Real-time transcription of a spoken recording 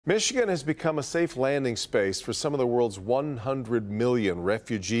Michigan has become a safe landing space for some of the world's 100 million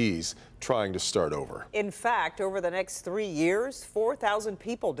refugees trying to start over. In fact, over the next 3 years, 4,000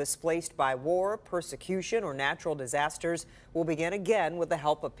 people displaced by war, persecution, or natural disasters will begin again with the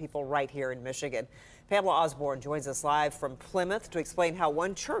help of people right here in Michigan. Pamela Osborne joins us live from Plymouth to explain how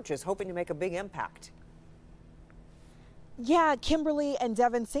one church is hoping to make a big impact. Yeah, Kimberly and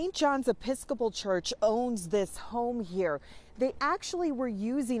Devin, St. John's Episcopal Church owns this home here. They actually were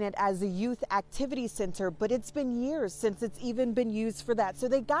using it as a youth activity center, but it's been years since it's even been used for that. So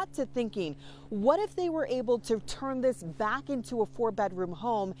they got to thinking, what if they were able to turn this back into a 4-bedroom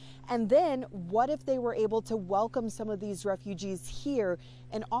home? And then what if they were able to welcome some of these refugees here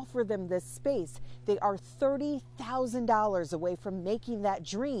and offer them this space? They are $30,000 away from making that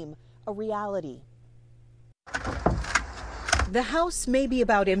dream a reality. The house may be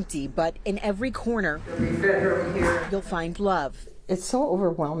about empty, but in every corner, you'll find love. It's so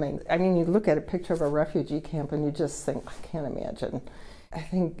overwhelming. I mean, you look at a picture of a refugee camp and you just think, I can't imagine. I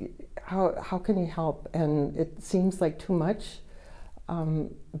think, how can you help? And it seems like too much,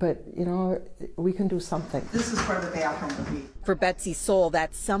 but you know, we can do something. This is where the bathroom would be. For Betsy Soul,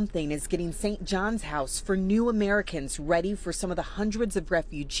 that something is getting St. John's House for new Americans ready for some of the hundreds of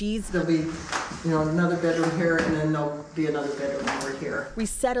refugees. There'll be, another bedroom here, and then there'll be another bedroom over here.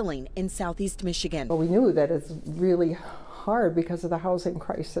 Resettling in southeast Michigan. But we knew that it's really hard because of the housing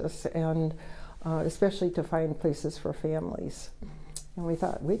crisis, and especially to find places for families. And we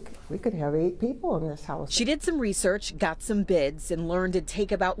thought we could have 8 people in this house. She did some research, got some bids, and learned it'd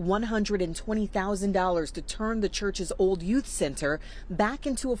take about $120,000 to turn the church's old youth center back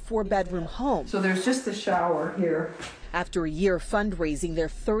into a 4-bedroom home. So there's just the shower here. After a year of fundraising, they're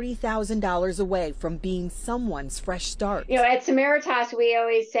 $30,000 away from being someone's fresh start. At Samaritas, we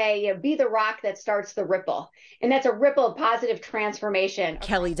always say, be the rock that starts the ripple. And that's a ripple of positive transformation.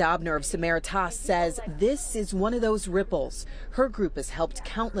 Kelly Dobner of Samaritas says this is one of those ripples. Her group has helped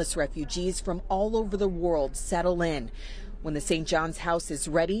countless refugees from all over the world settle in. When the St. John's House is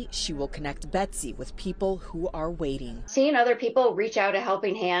ready, she will connect Betsy with people who are waiting. Seeing other people reach out a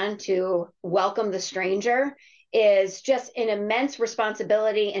helping hand to welcome the stranger is just an immense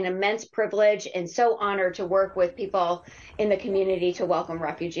responsibility, an immense privilege, and so honored to work with people in the community to welcome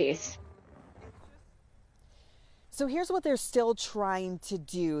refugees. So here's what they're still trying to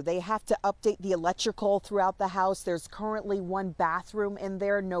do. They have to update the electrical throughout the house. There's currently 1 bathroom in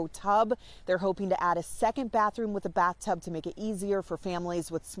there, no tub. They're hoping to add a 2nd bathroom with a bathtub to make it easier for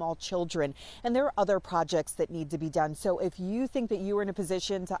families with small children. And there are other projects that need to be done. So if you think that you are in a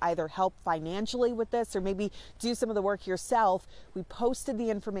position to either help financially with this or maybe do some of the work yourself, we posted the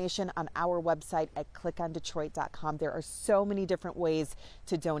information on our website at clickondetroit.com. There are so many different ways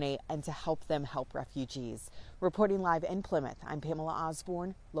to donate and to help them help refugees. Reporting live in Plymouth, I'm Pamela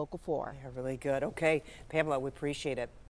Osborne, Local 4. Yeah, really good. Okay, Pamela, we appreciate it.